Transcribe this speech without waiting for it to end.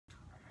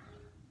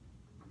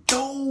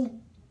Oh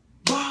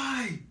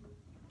my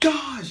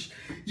gosh!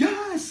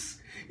 Yes!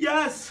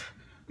 Yes!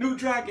 New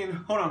dragon.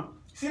 Hold on.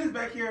 See this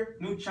back here?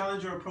 New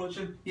challenger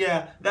approaching?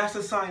 Yeah, that's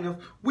a sign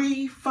of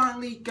we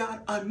finally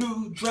got a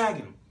new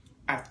dragon.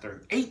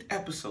 After 8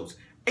 episodes,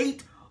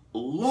 8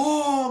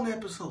 long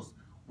episodes,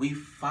 we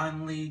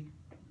finally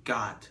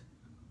got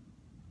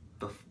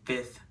the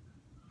 5th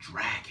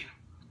dragon.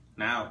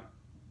 Now,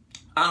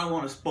 I don't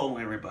want to spoil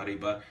everybody,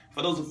 but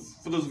for those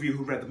of you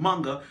who read the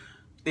manga,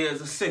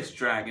 there's a 6th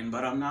dragon,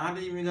 but I'm not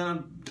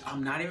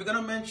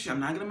gonna mention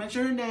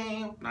her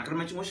name. I'm not gonna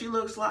mention what she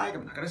looks like.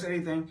 I'm not gonna say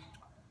anything.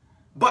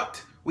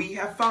 But we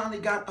have finally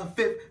got a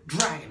 5th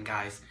dragon,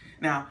 guys.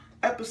 Now,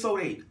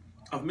 episode 8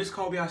 of Miss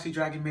Kobayashi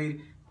Dragon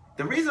Maid.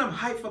 The reason I'm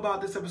hyped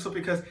about this episode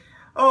because,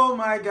 oh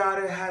my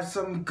god, it has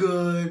some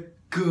good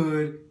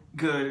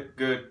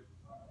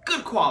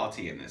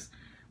quality in this.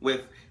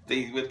 With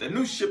the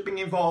new shipping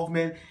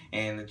involvement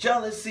and the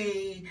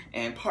jealousy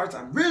and parts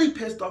I'm really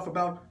pissed off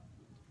about.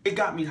 It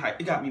got me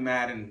hyped. It got me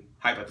mad and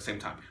hyped at the same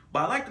time.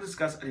 But I'd like to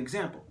discuss an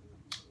example.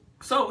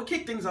 So we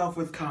kick things off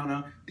with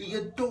Kana, the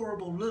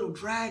adorable little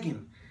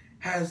dragon,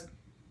 has,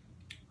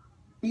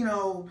 you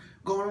know,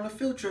 going on a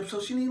field trip, so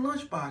she needs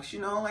lunchbox, you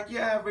know, like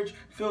your average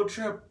field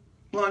trip,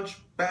 lunch,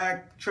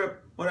 bag,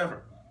 trip,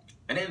 whatever.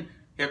 And then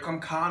here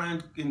come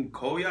Kana and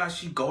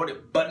Kobayashi going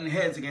at button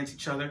heads against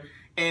each other,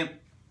 and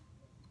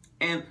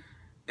then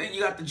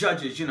you got the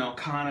judges, you know,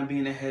 Kana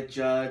being the head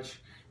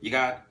judge, you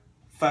got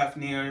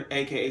Fafnir,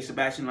 aka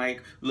Sebastian,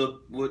 like,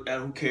 look,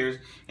 who cares?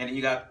 And then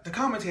you got the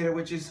commentator,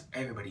 which is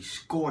everybody's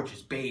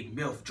gorgeous babe,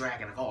 MILF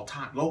dragon of all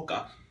time,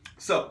 Loka.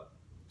 So,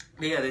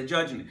 yeah, they're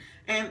judging it.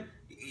 And,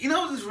 you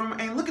know,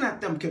 and looking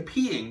at them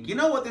competing, you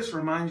know what this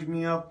reminds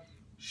me of?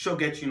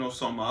 Shogeki no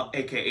Soma,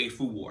 aka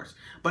Food Wars.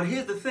 But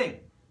here's the thing.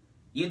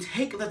 You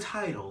take the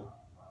title,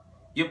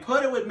 you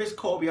put it with Miss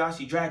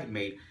Kobayashi Dragon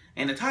Maid,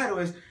 and the title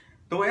is,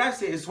 the way I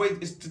say it is,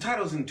 the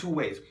title's in 2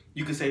 ways.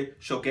 You can say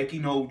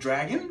Shogeki no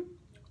Dragon,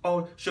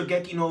 or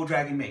Shogeki no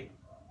Dragon Maid.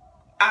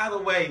 Either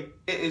way,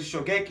 it is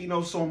Shogeki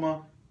no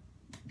Soma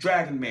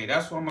Dragon Maid.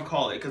 That's what I'm gonna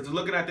call it. Because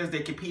looking at this,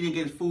 they're competing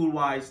against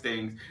food-wise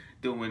things,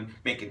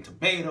 making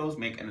tomatoes,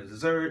 making a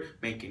dessert,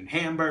 making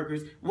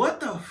hamburgers. What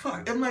the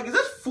fuck? I'm like, is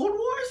this Food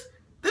Wars?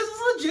 This is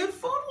legit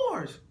Food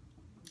Wars.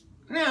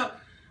 Now,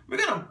 we're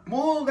gonna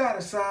move that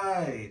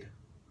aside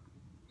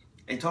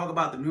and talk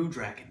about the new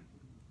dragon,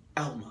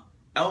 Elma.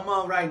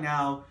 Elma right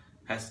now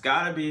has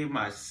gotta be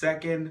my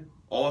 2nd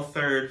or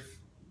 3rd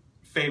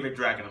favorite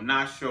dragon. I'm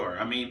not sure.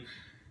 I mean,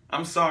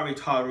 I'm sorry,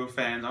 Taru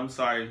fans. I'm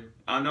sorry.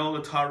 I know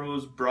the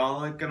Taru's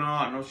brolic and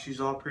all. I know she's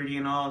all pretty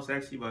and all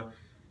sexy,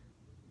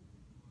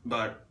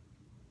 but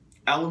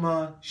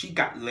Elma, she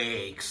got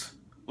legs.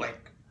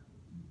 Like,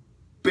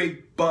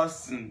 big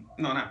busts and,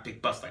 no, not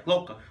big busts like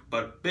Loka,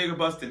 but bigger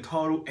busts than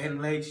Taru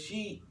and legs.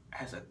 She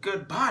has a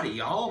good body,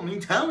 y'all. I'm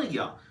telling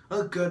y'all,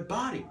 a good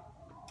body.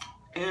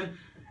 And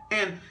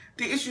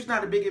the issue's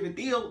not a big of a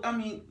deal. I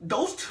mean,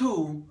 those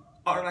two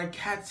are like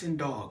cats and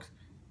dogs.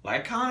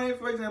 Like Kana,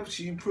 for example,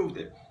 she improved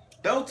it.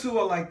 Those two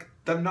are like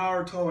the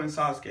Naruto and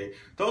Sasuke.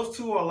 Those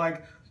two are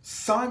like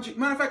Sanji,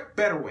 matter of fact,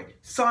 better way,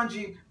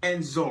 Sanji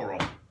and Zoro.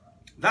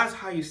 That's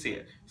how you see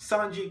it,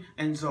 Sanji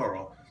and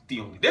Zoro.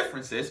 The only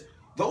difference is,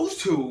 those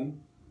two,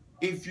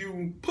 if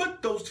you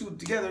put those two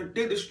together,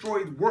 they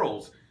destroyed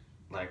worlds.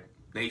 Like,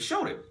 they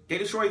showed it. They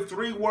destroyed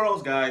 3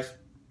 worlds, guys.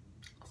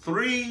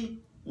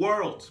 3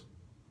 worlds.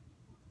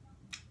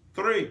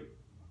 3.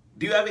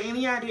 Do you have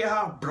any idea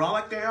how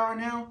brolic they are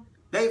now?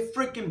 They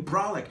freaking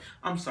brolic.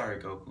 I'm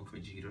sorry, Goku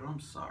Vegeta. I'm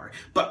sorry.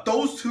 But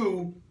those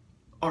two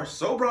are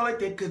so brolic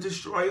they could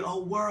destroy a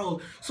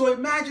world. So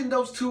imagine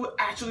those two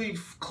actually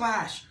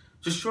clash.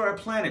 Destroy a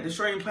planet.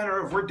 Destroying planet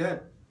Earth. We're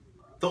dead.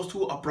 Those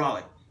two are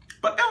brolic.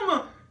 But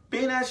Elma,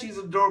 being that she's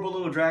an adorable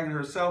little dragon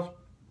herself,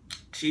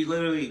 she's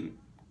literally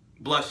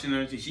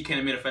blushing. She can't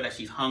admit the fact that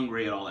she's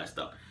hungry and all that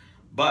stuff.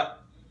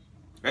 But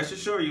rest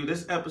assure you,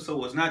 this episode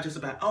was not just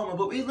about Elma,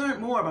 but we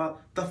learned more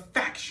about the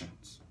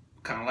factions.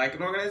 Kind of like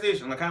an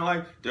organization, kind of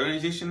like the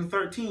Organization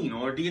 13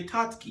 or the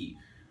Akatsuki,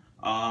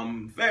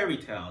 Fairy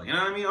Tail, you know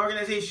what I mean?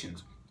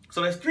 Organizations.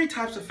 So there's 3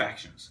 types of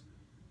factions.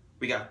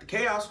 We got the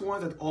Chaos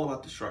ones that's all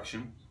about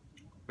destruction.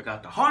 We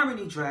got the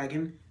Harmony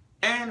Dragon,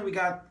 and we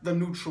got the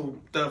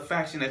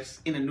faction that's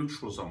in a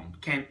neutral zone.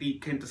 Can't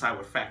decide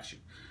what faction.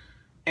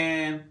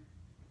 And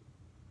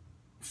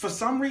for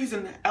some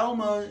reason,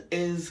 Elma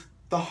is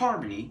the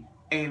Harmony,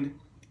 and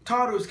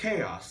Taru's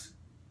Chaos.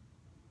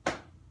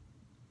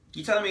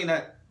 You telling me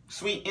that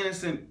sweet,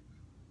 innocent,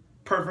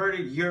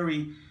 perverted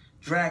Yuri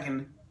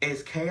dragon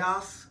is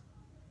Chaos?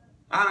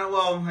 I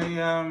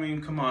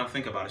mean, come on,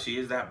 think about it. She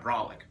is that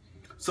brolic.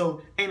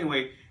 So,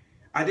 anyway,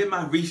 I did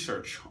my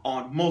research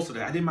on most of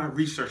that. I did my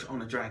research on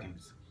the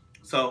dragons.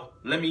 So,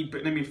 let me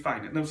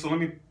find it. So,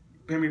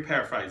 let me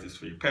paraphrase this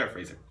for you.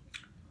 Paraphrase it.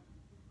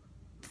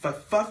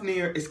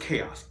 Fafnir is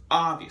Chaos,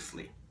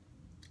 obviously.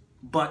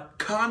 But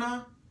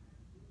Kana's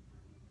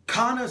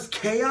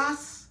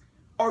Chaos?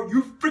 Are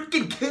you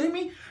freaking kidding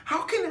me?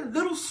 How can a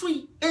little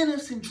sweet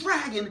innocent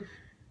dragon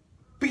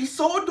be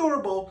so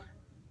adorable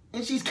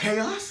and she's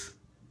Chaos?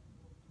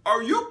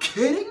 Are you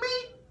kidding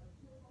me?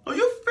 Are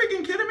you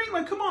freaking kidding me?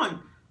 Like, come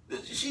on.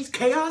 She's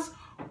chaos?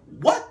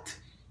 What?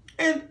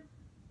 And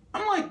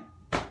I'm like,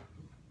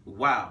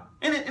 wow.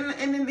 And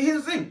then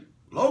here's the thing.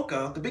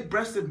 Loka, the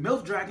big-breasted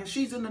MILF dragon,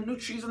 she's in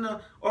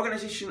the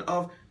organization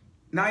of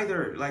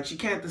neither. Like, she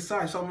can't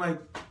decide. So I'm like,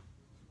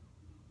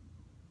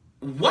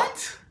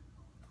 what?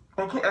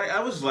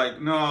 I was like,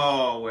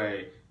 no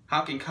way.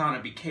 How can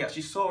Kana be chaos?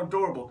 She's so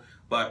adorable.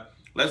 But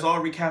let's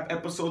all recap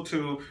episode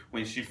 2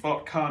 when she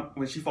fought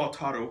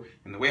Taru,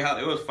 and the way how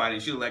they was fighting.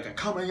 She was like a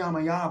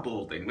Kamehameha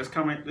bull thing. Let's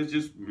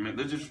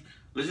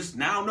just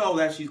now know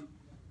that she's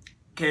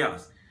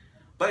chaos.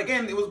 But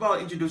again, it was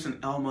about introducing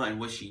Elma and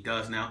what she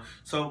does now.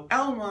 So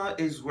Elma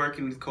is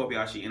working with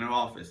Kobayashi in her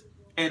office,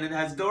 and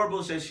as adorable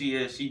as she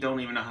is, she don't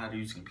even know how to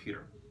use a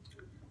computer.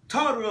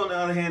 Taru, on the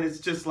other hand,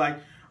 is just like,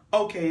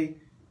 okay,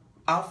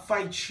 I'll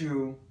fight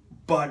you,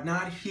 but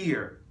not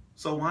here.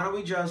 So why don't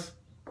we just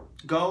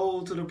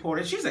go to the port?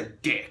 And she's a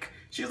dick.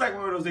 She's like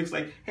one of those dicks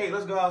like, hey,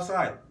 let's go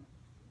outside.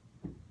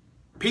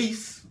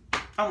 Peace.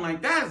 I'm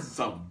like, that's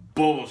some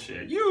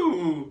bullshit.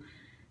 You,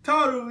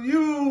 Taru,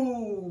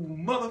 you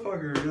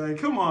motherfucker. Like,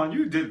 come on,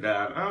 you did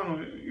that. I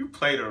don't know, you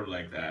played her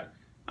like that.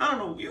 I don't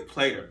know, you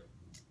played her.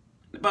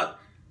 But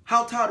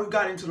how Taru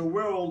got into the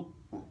world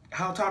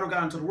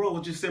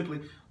was just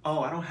simply, oh,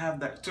 I don't have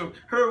that. So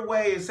her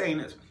way is saying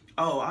this,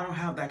 oh, I don't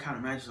have that kind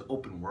of magic to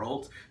open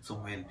worlds. So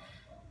when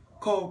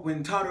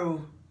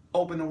Taru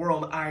opened the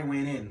world, I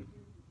went in.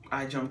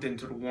 I jumped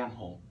into the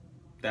wormhole.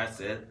 That's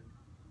it.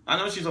 I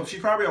know she's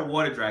probably a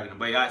water dragon,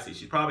 but yeah, I see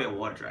she's probably a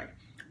water dragon.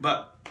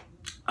 But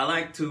I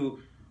like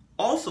to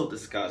also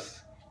discuss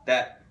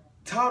that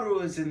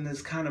Taru is in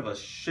this kind of a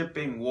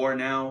shipping war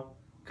now.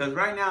 Because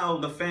right now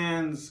the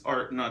fans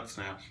are nuts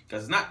now.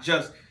 Because it's not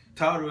just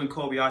Taru and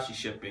Kobayashi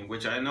shipping,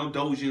 which I know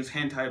Dojin's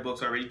hentai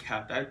books already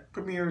capped that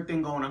premiere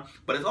thing going on,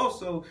 but it's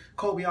also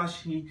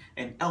Kobayashi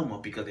and Elma,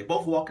 because they're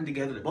both walking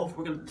together, they're both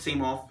working at the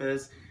same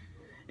office,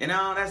 and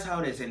now that's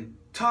how it is. And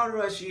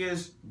Taru, as she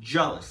is,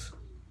 jealous.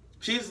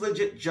 She's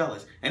legit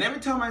jealous. And every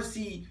time I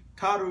see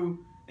Taru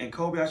and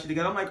Kobayashi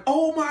together, I'm like,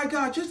 oh my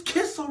god, just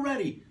kiss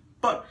already.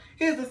 But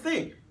here's the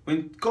thing,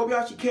 when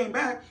Kobayashi came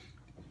back,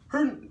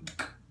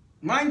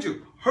 mind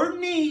you, her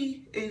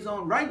knee is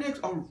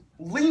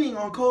leaning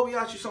on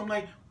Kobayashi, so I'm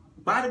like,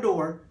 by the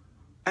door,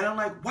 and I'm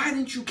like, why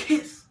didn't you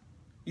kiss?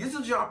 This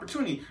is your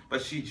opportunity.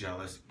 But she's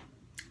jealous.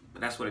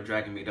 But that's what a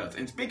Dragon Maid does.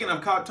 And speaking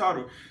of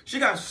Taru, she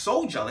got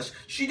so jealous,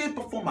 she did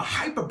perform a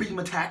hyper beam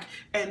attack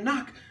and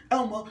knock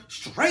Elma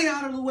straight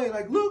out of the way,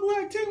 like, look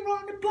like Team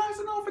Rocket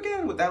blasting off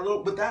again with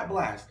that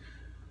blast.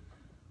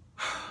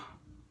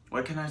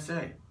 What can I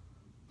say?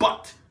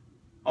 But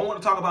I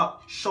want to talk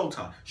about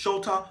Shota.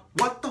 Shota,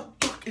 what the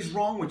fuck is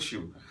wrong with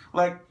you?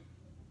 Like,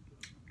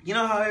 you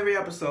know how every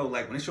episode,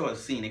 like when they show a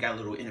scene, they got a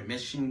little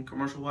intermission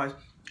commercial-wise?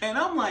 And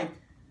I'm like,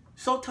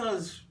 Shota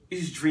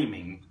is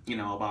dreaming, you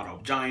know, about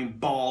a giant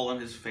ball on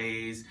his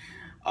face,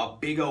 a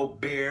big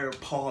old bear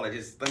paw that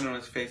just thumbing on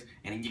his face,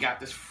 and then you got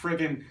this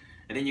friggin',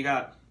 and then you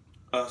got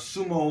a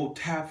sumo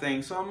tap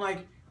thing. So I'm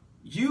like,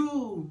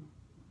 you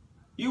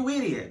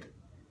idiot.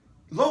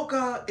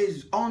 Loka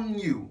is on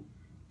you,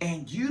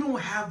 and you don't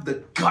have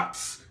the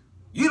guts.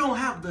 You don't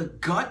have the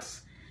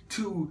guts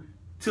to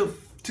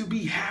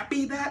be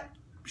happy that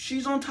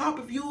she's on top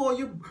of you, or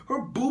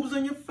her boobs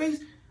on your face.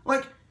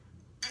 Like,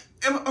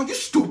 are you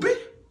stupid?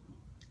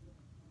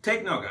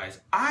 Take note,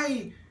 guys.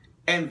 I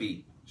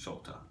envy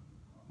Shota,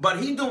 but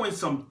he's doing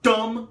some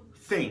dumb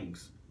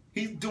things.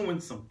 He's doing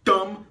some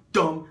dumb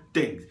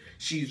things.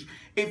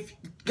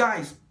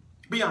 Guys,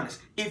 be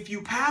honest. If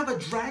you have a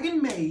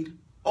dragon maid,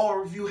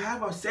 or if you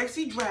have a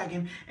sexy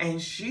dragon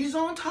and she's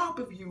on top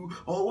of you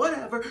or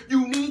whatever,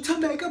 you need to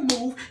make a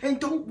move and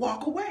don't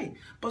walk away.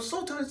 But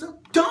Shota is a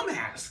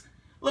dumbass.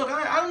 Look,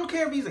 I don't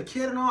care if he's a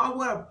kid and all. I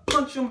would have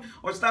punched him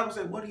or stopped and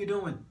said, what are you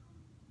doing?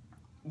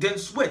 Then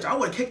switch. I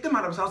would have kicked him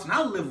out of his house and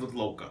I'll live with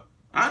Loka.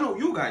 I know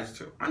you guys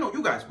too. I know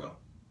you guys will.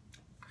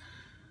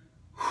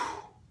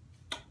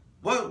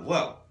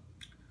 Well,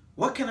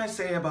 what can I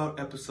say about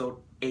episode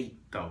 8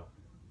 though?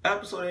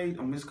 Episode 8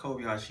 of Miss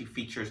Kobayashi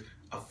features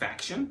a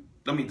faction.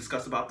 Let me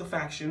discuss about the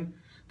faction,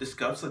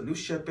 discuss a new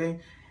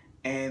shipping,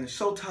 and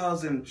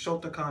Shota's and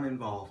Shota-kan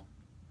involved.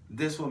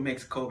 This what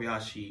makes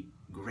Kobayashi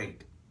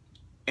great,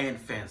 and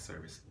fan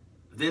service.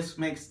 This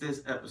makes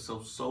this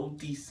episode so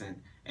decent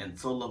and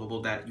so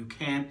lovable that you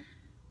can't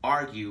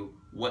argue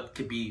what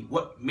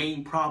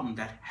main problem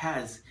that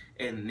has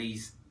in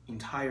these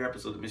entire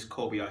episodes of Miss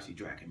Kobayashi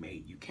Dragon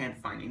Maid. You can't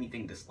find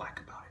anything to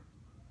dislike about it.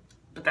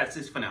 But that's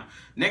it for now.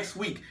 Next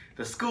week,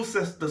 the school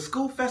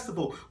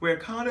festival, where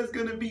Kana's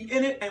gonna be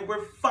in it, and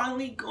we're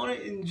finally gonna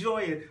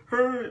enjoy it.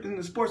 Her in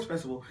the sports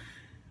festival,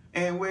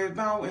 and we're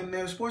now in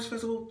their sports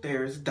festival.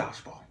 There's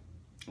dodgeball.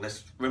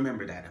 Let's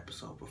remember that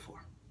episode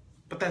before.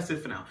 But that's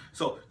it for now.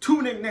 So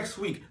tune in next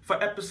week for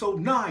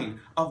episode 9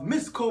 of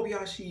Miss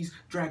Kobayashi's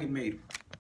Dragon Maid.